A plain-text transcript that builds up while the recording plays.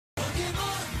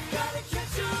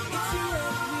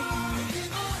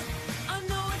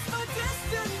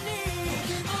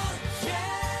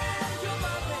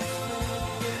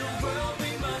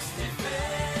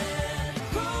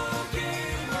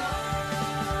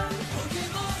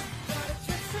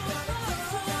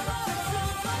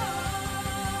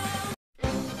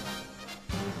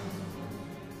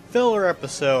Filler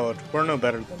episode. We're no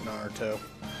better than Naruto.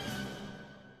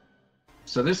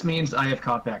 So this means I have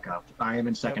caught back up. I am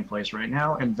in second place right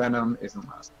now, and Venom is in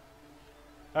last.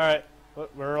 Alright,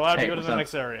 we're allowed to go to what's the up?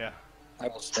 next area. I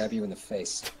will stab you in the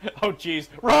face. Oh jeez,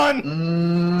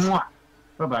 run!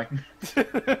 Bye-bye.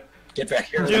 Get back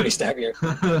here, let me stab you.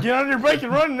 Get on your bike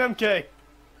and run, MK!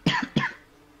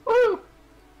 Woo!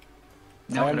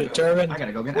 Now I'm I determined.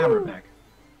 gotta go get Amber back.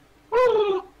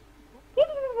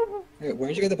 Hey,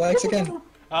 where'd you get the bikes again?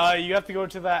 You have to go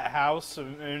to that house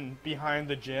and behind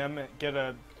the gym, get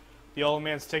the old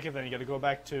man's ticket, then you gotta go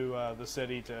back to the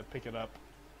city to pick it up.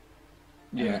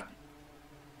 Yeah.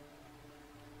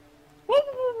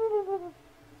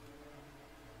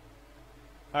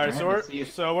 Alright, Alright, let's see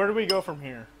so where do we go from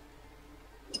here?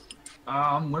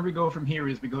 Where we go from here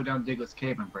is we go down Diglett's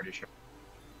Cave, I'm pretty sure.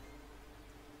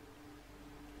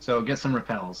 So get some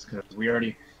repels, because we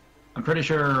already... I'm pretty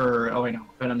sure... Oh wait, no.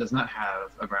 Venom does not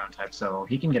have a ground type, so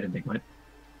he can get a Diglett.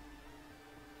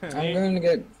 I'm going to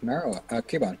get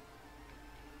Cubone.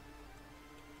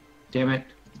 Damn it.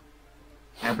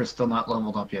 Amber's still not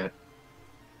leveled up yet.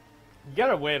 You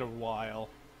gotta wait a while.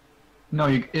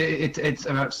 No, it's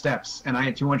about steps, and I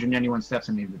had 291 steps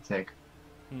I needed to take.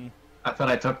 I thought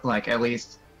I took, like, at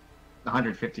least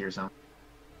 150 or something.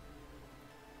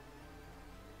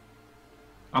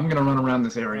 I'm gonna run around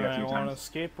this area a few times. I want an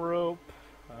escape rope.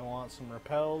 I want some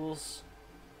repels.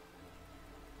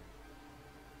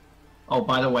 Oh,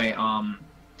 by the way,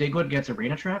 Diglett gets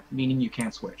Arena Trap, meaning you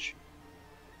can't switch.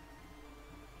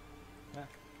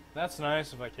 That's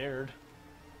nice if I cared.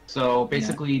 So,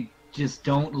 basically, just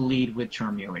don't lead with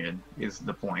Charmeleon, is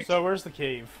the point. So, where's the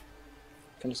cave?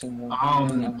 If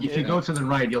you go to the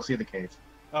right, you'll see the cave.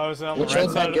 Oh, is it on the Which right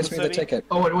old side man of gives the me the city? ticket?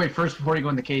 Oh, wait, first, before you go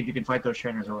in the cave, you can fight those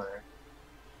trainers over there.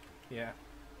 Yeah.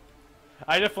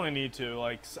 I definitely need to,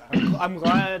 like, I'm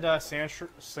glad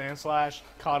Sandslash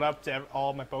caught up to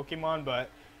all my Pokemon, but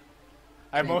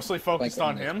I mostly focused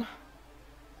on him.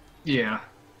 Yeah.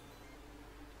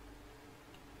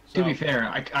 So, To be fair,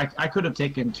 I could have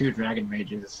taken 2 Dragon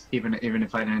Mages, even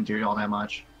if I didn't do all that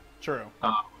much. True.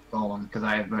 Golem, because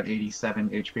I have about 87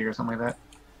 HP or something like that.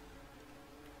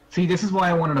 See, this is why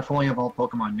I wanted a fully evolved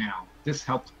Pokemon now. This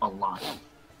helped a lot.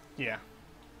 Yeah.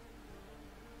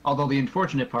 Although the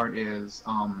unfortunate part is,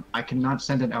 I cannot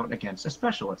send it out against a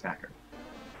special attacker.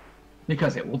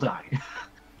 Because it will die.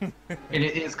 And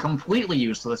it is completely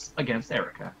useless against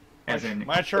Erica. As in...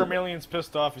 My Charmeleon's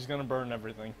pissed off, he's gonna burn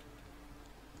everything.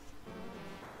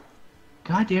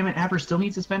 God damn it, Abber still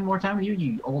needs to spend more time with you,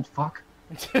 you old fuck.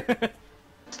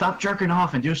 Stop jerking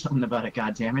off and do something about it,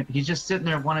 God damn it. He's just sitting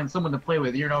there wanting someone to play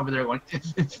with. You're over there going, you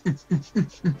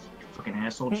fucking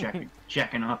asshole,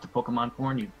 checking off the Pokemon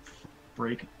porn, you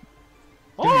freak.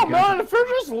 Oh man, if you're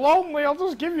just lonely, I'll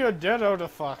just give you a Ditto to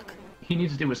fuck. He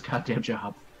needs to do his goddamn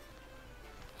job.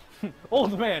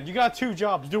 Old man, you got 2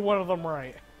 jobs, do one of them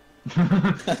right.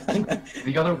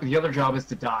 The other job is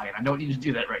to die, and I don't need to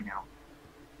do that right now.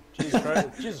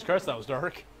 Jesus Christ, that was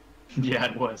dark. Yeah,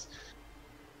 it was.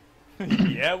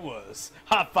 Yeah, it was.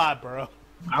 High five, bro.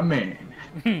 My man.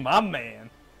 My man.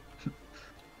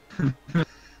 Did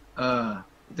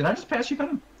I just pass you,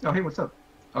 Venom? Oh, hey, what's up?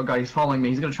 Oh god, he's following me.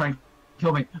 He's gonna try and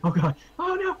kill me. Oh god.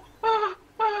 Oh no.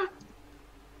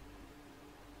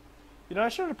 You know, I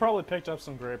should have probably picked up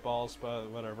some great balls, but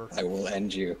whatever. I will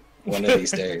end you one of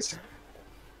these days.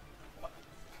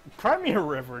 Cry me a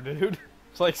river, dude.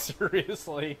 It's like,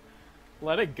 seriously.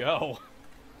 Let it go.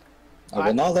 I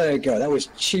will not let it go. That was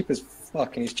cheap as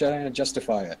fuck, and he's trying to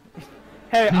justify it.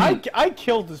 Hey, I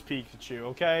killed this Pikachu,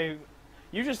 okay?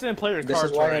 You just didn't play your This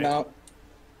cards is why right. you're now...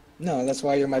 No, that's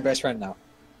why you're my best friend now.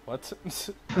 What?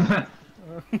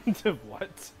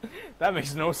 What? That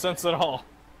makes no sense at all.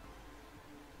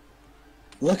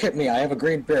 Look at me, I have a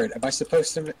green beard. Am I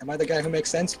supposed to... Am I the guy who makes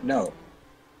sense? No.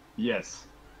 Yes.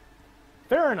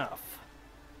 Fair enough.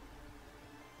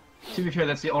 To be fair,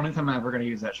 that's the only time I'm ever gonna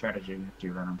use that strategy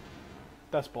to Venom.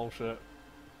 That's bullshit.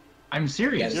 I'm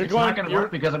serious. You're It's not gonna work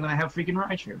because I'm gonna have freaking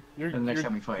Raichu the next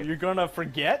time we fight. You're gonna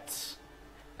forget,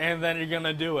 and then you're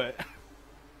gonna do it.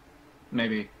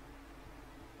 Maybe.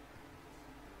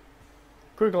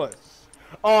 Quickly.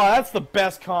 Oh, that's the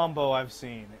best combo I've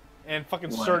seen. And fucking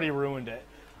What? Sturdy ruined it.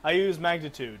 I used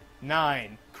Magnitude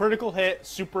 9. Critical hit,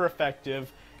 super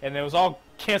effective, and it was all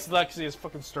canceled out because he was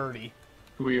fucking Sturdy.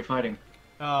 Who are you fighting?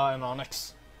 And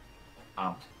Onyx.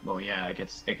 Oh, well, yeah, it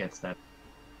gets that.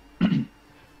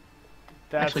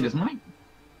 That's Actually, does my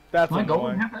annoying.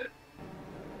 Golem have it?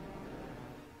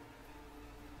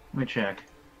 Let me check.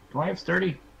 Do I have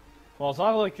Sturdy? Well, it's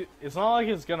not like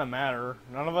it's gonna matter.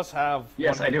 None of us have.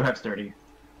 Yes, I do have Sturdy.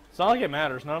 It's not like it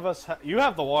matters. None of us. You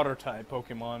have the water type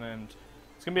Pokemon, and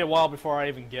it's gonna be a while before I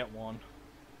even get one.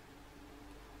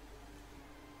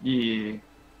 Yeah.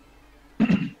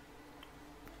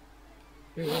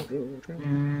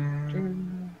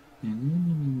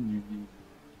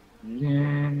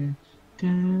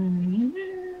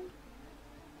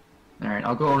 Alright,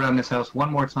 I'll go around this house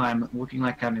one more time, looking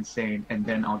like I'm insane, and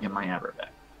then I'll get my Abra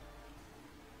back.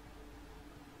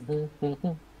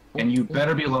 And you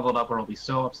better be leveled up or I'll be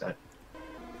so upset.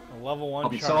 A level 1 I'll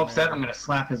be so upset I'm gonna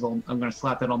slap that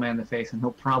old man in the face and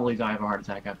he'll probably die of a heart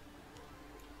attack.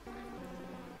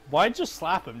 Why just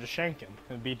slap him? Just shank him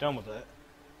and be done with it.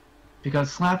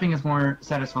 Because slapping is more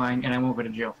satisfying and I won't go to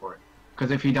jail for it. Because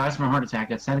if he dies from a heart attack,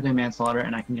 that's technically manslaughter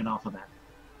and I can get off of that.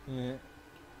 Yeah.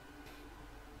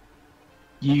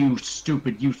 You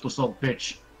stupid, useless old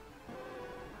bitch.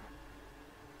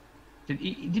 Did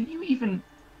you even...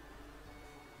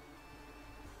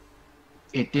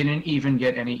 It didn't even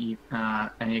get any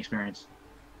experience.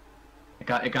 It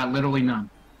got literally none.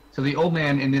 So the old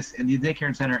man in the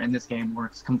daycare center in this game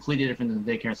works completely different than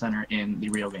the daycare center in the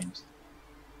real games.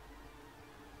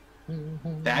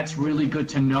 That's really good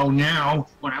to know now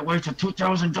when I wasted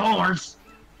 $2,000.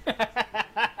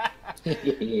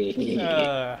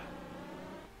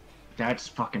 That's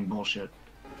fucking bullshit.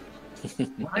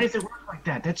 Why does it work like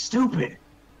that? That's stupid.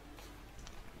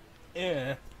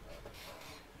 Yeah.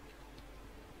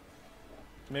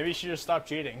 Maybe you should just stop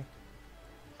cheating.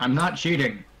 I'm not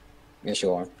cheating. Yes,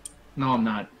 you are. No, I'm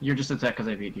not. You're just upset because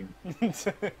I beat you.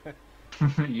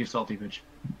 You salty bitch.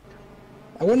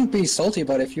 I wouldn't be salty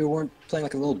about it if you weren't playing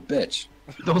like a little bitch.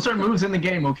 Those are moves in the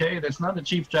game, okay? That's not a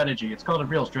cheap strategy. It's called a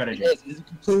real strategy. It's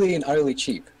completely and utterly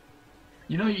cheap.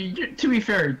 You know, to be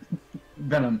fair,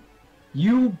 Venom,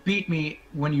 you beat me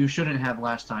when you shouldn't have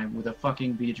last time with a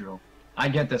fucking Beedrill. I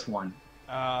get this one.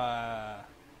 I'm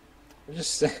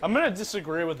just saying. I'm gonna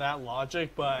disagree with that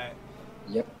logic, but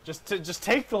Yep. just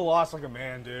take the loss like a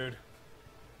man, dude.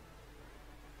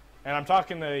 And I'm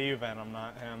talking to you, Venom,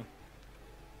 not him.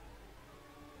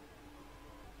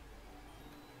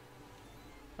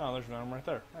 Oh, there's Venom right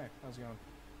there. Hey, how's it going?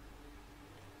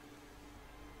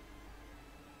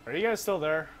 Are you guys still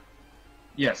there?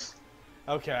 Yes.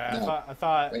 Okay, No. I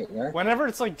thought. Wait, where? Whenever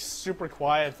it's like super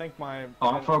quiet, I think my. Oh,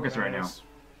 I'm focused right now.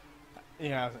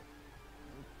 Yeah.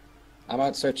 I'm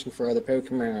out searching for other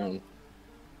Pokemon.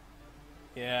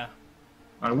 Yeah.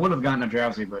 I would have gotten a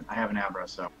Drowsy, but I have an Abra,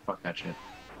 so fuck that shit.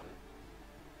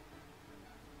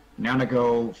 Now to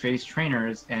go face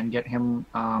trainers and get him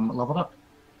leveled up.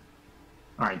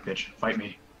 Alright, bitch, fight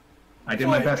me. I did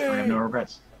my best, I have no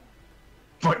regrets.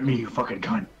 Fight me, you fucking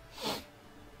cunt.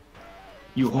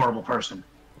 You horrible person.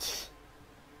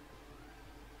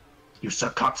 You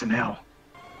suck cocks in hell.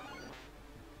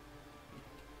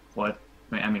 What?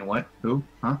 I mean, what? Who?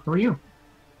 Huh? Who are you?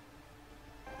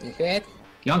 You hit?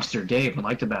 Youngster Dave would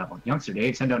like to battle. Youngster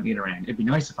Dave, send out Nidoran. It'd be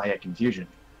nice if I had confusion.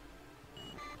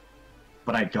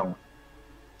 But I don't.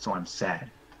 So I'm sad.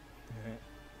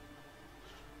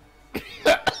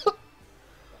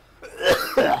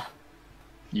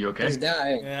 You okay? He's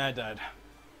dying. Yeah, I died.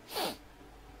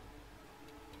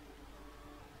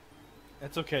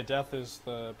 It's okay. Death is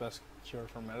the best cure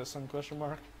for medicine? Question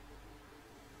mark.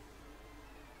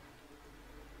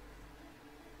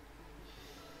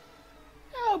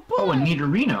 Oh, boy. Oh, a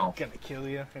Nidorino. Gonna kill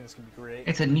you, and it's gonna be great.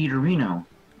 It's a Nidorino.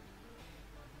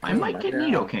 I might get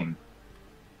Nidoking.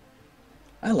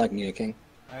 I like Nidoking.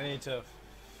 I need to.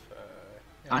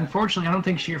 Unfortunately, I don't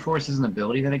think Sheer Force is an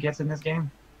ability that it gets in this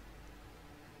game.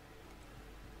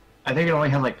 I think it only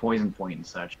has like Poison Point and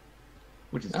such.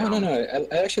 Which is Oh, no, no. It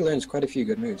actually learns quite a few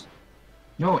good moves.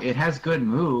 No, it has good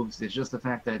moves. It's just the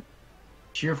fact that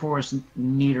Sheer Force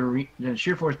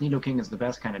Nidoking is the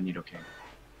best kind of Nidoking.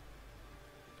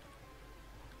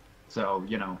 So,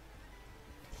 you know.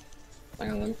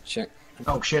 Hang on, let me check.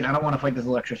 Oh shit, I don't want to fight this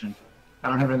electrician. I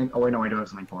don't have anything. Oh wait, no, I do have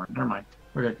something for it. Never mind.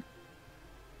 We're good.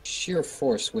 Sheer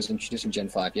Force was introduced in Gen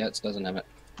 5. Yeah, it doesn't have it.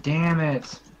 Damn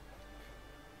it.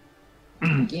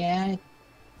 Yeah.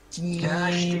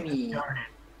 Gosh, darn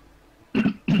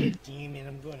it. Damn it,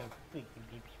 I'm gonna.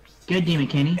 Good damn it,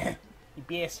 Kenny. You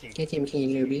bastard. Get him,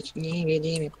 little bitch. Yeah,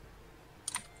 damn it.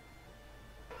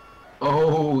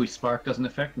 Oh, Spark doesn't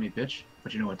affect me, bitch.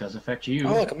 But you know what does affect you?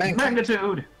 Oh, look, a Magnitude.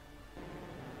 Magnitude!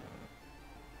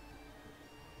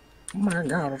 Oh my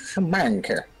god, it's a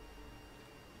banker.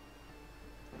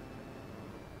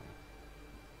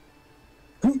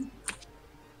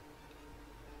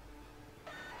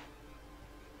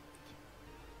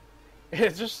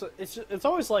 It's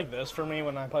always like this for me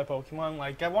when I play Pokemon.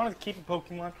 Like, I want to keep a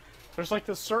Pokemon. There's like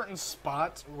this certain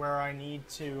spot where I need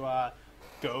to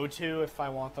go to if I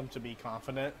want them to be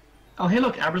confident. Oh, hey,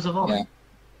 look, Abra's evolving. Yeah.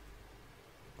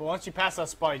 But once you pass that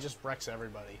spot, he just wrecks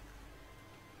everybody.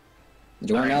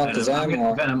 Do you want Alright, Alakazam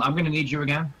or? Venom, I'm gonna need you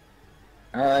again.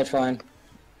 Alright, fine.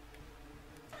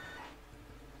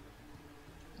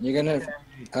 You're gonna...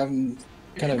 I'm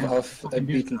kind of off a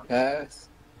beaten path.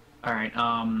 Alright,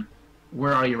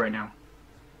 where are you right now?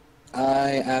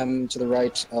 I am to the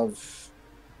right of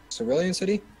Cerulean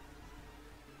City.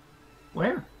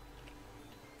 Where?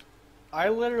 I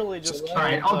literally just killed,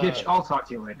 Alright, I'll talk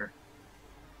to you later.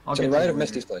 To the right of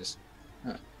Misty's place.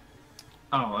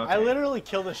 Oh, okay. I literally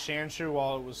killed a Shanshu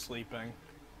while it was sleeping.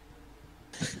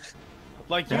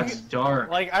 Like That's dark.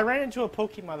 Like I ran into a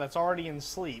Pokemon that's already in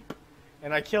sleep,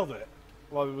 and I killed it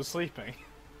while it was sleeping.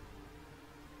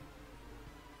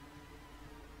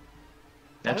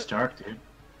 That's dark, dude.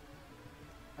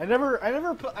 I never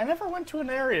went to an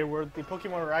area where the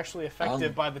Pokemon were actually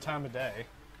effective by the time of day.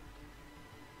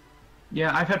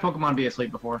 Yeah, I've had Pokemon be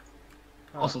asleep before.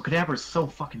 Also, Kadabra's so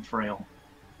fucking frail.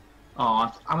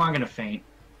 Oh, I'm not gonna faint.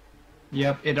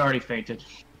 Yep, it already fainted.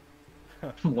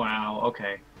 Wow,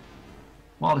 okay.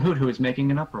 Well, the Hoot-Hoo is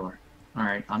making an uproar.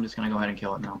 Alright, I'm just gonna go ahead and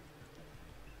kill it now.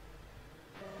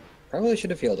 Probably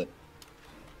should have healed it.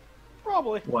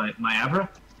 Probably. What, my Abra?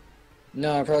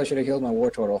 No, I probably should have healed my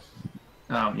Wartortle.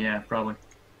 Oh, yeah, probably.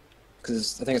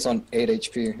 Because I think it's on 8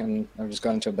 HP, and I've just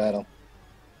got into a battle.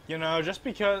 You know, just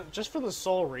for the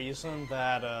sole reason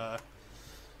that,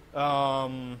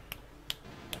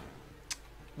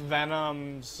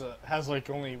 Venom's has like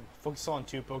only focus on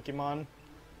 2 Pokemon.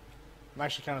 I'm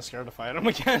actually kind of scared to fight him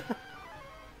again.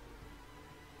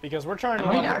 Because we're trying to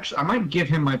I might give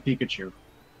him my Pikachu.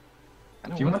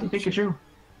 Do you want the Pikachu?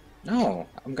 No,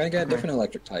 I'm gonna get a different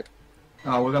electric type.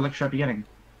 Oh, what electric type are you getting?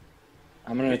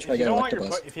 I'm gonna try to get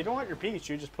Electabuzz. If you don't want your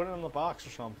Pikachu, just put it in the box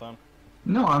or something.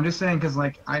 No, I'm just saying because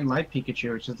like I like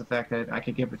Pikachu. It's just the fact that I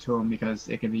could give it to him because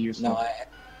it can be useful. No,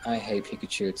 I hate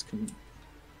Pikachu. It's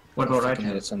What about I hate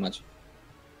Raichu? it so much.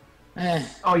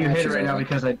 Oh, you hate it right now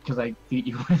because I beat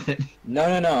you with it.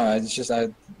 No. It's just I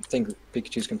think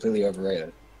Pikachu's completely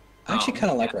overrated. I actually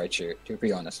kind of like Raichu, to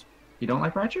be honest. You don't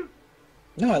like Raichu?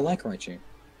 No, I like Raichu.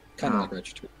 Kind of like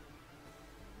Raichu too.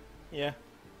 Yeah.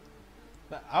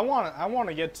 I want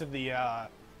to get to the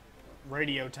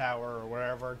radio tower or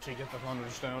wherever to get the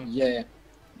Thunderstone. Yeah.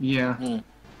 Yeah.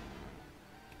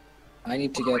 I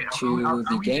need to get to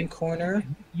the game corner.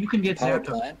 You can get power Zapdos.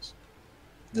 plant.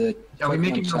 The Are we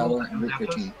making a rule Tower of no Route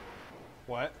 15. Zapdos?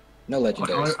 What? No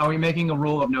legendaries. Are we making a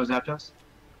rule of no Zapdos?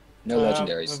 No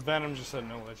legendaries. The Venom just said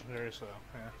no legendary, so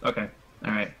yeah. Okay.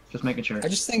 All right. Just making sure. I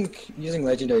just think using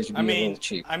legendaries would be a little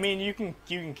cheap. I mean, you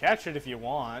can catch it if you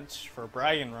want for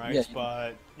bragging rights,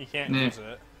 but you can't use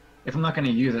it. If I'm not going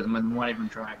to use it, then why even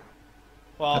try?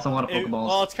 Well, that's a lot of Pokeballs.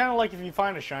 Well, it's kind of like if you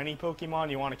find a shiny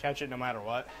Pokemon, you want to catch it no matter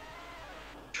what.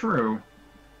 True.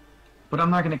 But I'm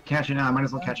not going to catch it now. I might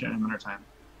as well catch it in another time.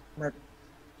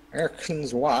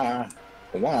 Erkins, why?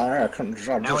 Erkins,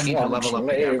 I Now I just need to want level to up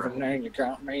leave, the and then you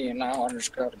got me, and now I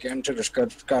just got to get into this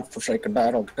godforsaken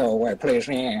battle. Go away, please.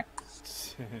 Yeah.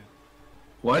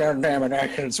 What? God damn it,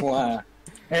 Erkins, why?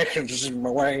 Erkins is in my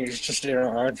way. It's just,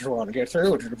 I just want to get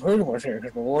through to the Pokemon here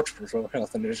because my water so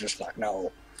health, and it's just like,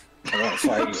 no. I want to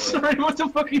fight you. Sorry, what the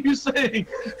fuck are you saying?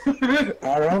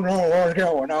 I don't know what's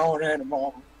going on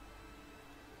anymore.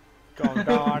 Going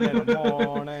on in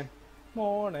the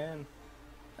morning.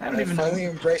 I don't even finally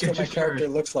know. embraced what my character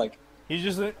looks like. He's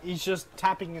just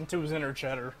tapping into his inner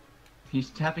cheddar, He's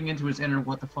tapping into his inner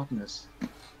what the fuckness.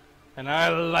 and I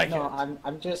like No, it.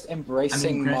 I'm just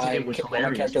embracing granted, it was what my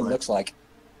hilarious, character but- looks like.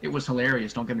 It was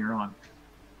hilarious, don't get me wrong.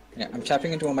 Yeah, I'm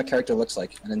tapping into what my character looks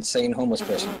like. An insane homeless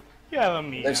person. Yeah, the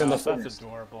meow. Lives in the That's forest.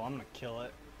 adorable. I'm gonna kill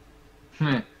it.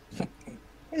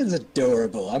 It's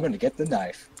adorable. I'm gonna get the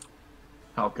knife.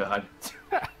 Oh god.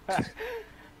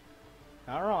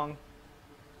 Not wrong.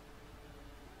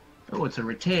 Oh, it's a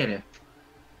retarder.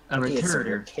 A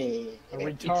retarder. A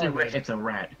It's retarded. it's a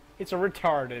rat. It's a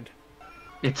retarded.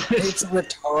 It's a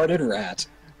retarded rat.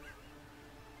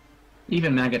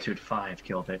 Even Magnitude 5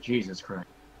 killed it. Jesus Christ.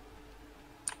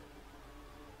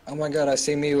 Oh my god, I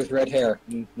see me with red hair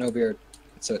and no beard.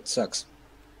 So it sucks.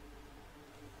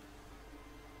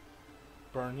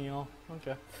 Burn heal.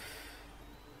 Okay.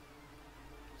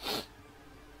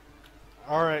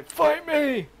 Alright, fight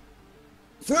me!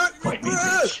 Fight me,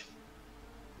 bitch.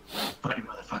 Fight me,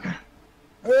 motherfucker.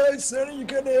 Alright, Sonny, you're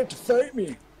gonna have to fight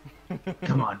me.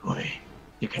 Come on, boy.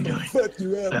 You can do it. Fuck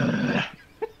you up.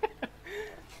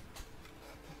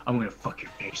 I'm gonna fuck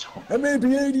your face home. I may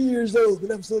be 80 years old,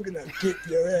 but I'm still gonna kick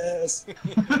your ass.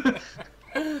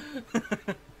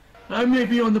 I may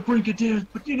be on the brink of death,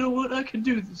 but you know what? I can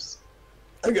do this.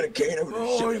 I got a cane. I'm gonna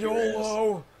Oh, shove it up your ass.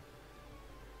 YOLO!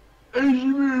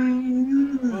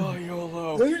 Oh,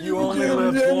 YOLO! You only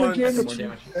live once. More damage.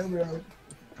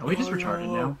 Are we just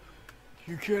retarded now?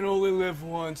 You can only live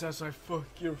once as I fuck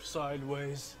you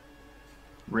sideways.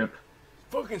 Rip.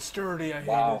 Fucking sturdy, I hate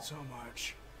Wow. it so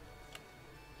much.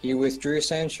 He withdrew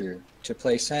Sandshrew to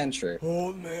play Sandshrew.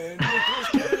 Old man,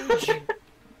 Nicolas Cage.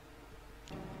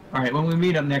 Alright, when we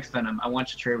meet up next Venom, I want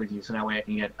to trade with you so that way I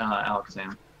can get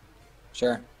Alakazam.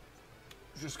 Sure.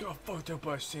 Just got fucked up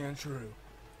by Sandshrew.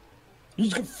 You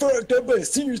just got fucked up by a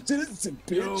senior citizen,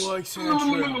 bitch. You don't like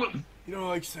Sandshrew. You don't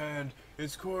like sand.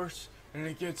 It's coarse and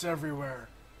it gets everywhere.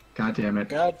 God damn it.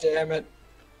 God damn it.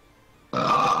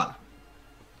 Ah.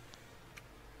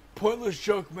 Pointless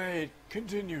joke made.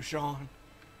 Continue, Sean.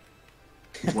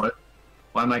 What?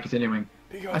 Why am I continuing?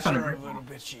 Because found it you're a great. little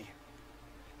bitchy.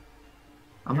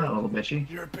 I'm not a little bitchy.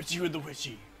 You're a bitchy with the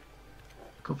witchy.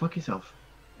 Go fuck yourself,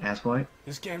 asswipe.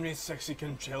 This game needs sexy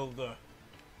Conchilda.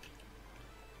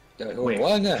 Wait.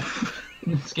 What?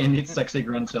 This game needs sexy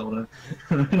Gruntilda.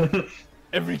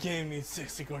 Every game needs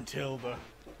sexy Conchilda.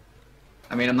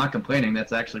 I mean, I'm not complaining.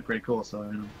 That's actually pretty cool.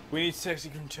 So, We need sexy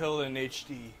Conchilda in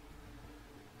HD.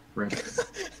 Rip.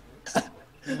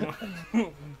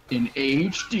 In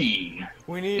HD.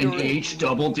 We need In a H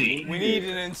double D. We need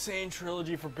an insane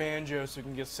trilogy for Banjo so we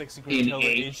can get sexy In Conchilda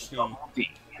H HD. double D.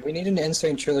 We need an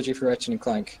insane trilogy for Ratchet and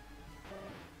Clank.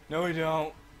 No, we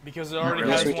don't, because it Not already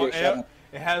really. has Yes, we one. do, shut up.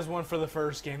 It has one for the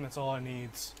first game. That's all it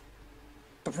needs.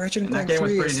 But Ratchet and And that Clank game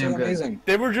was 3 pretty is damn so good. amazing.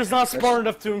 They were just not smart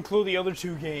enough to include the other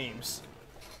two games.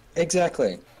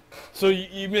 Exactly. So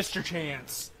you missed your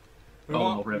chance. We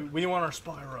Oh, rip. want our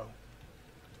Spyro.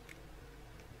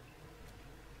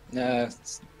 Nah,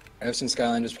 ever since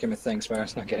Skyline just became a thing,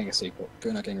 Spyro's not getting a sequel.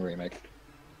 We're not getting a remake.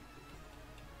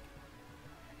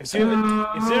 It's That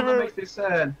either makes me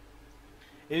sad.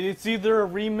 it's either a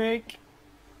remake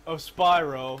of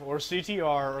Spyro or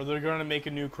CTR, or they're gonna make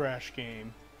a new Crash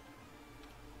game.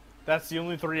 That's the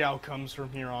only three outcomes from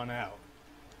here on out.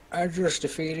 I just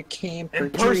defeated Camper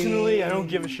And personally, I don't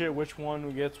give a shit which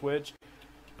one gets which,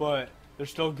 but they're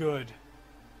still good.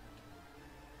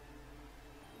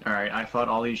 Alright, I fought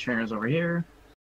all these trainers over here.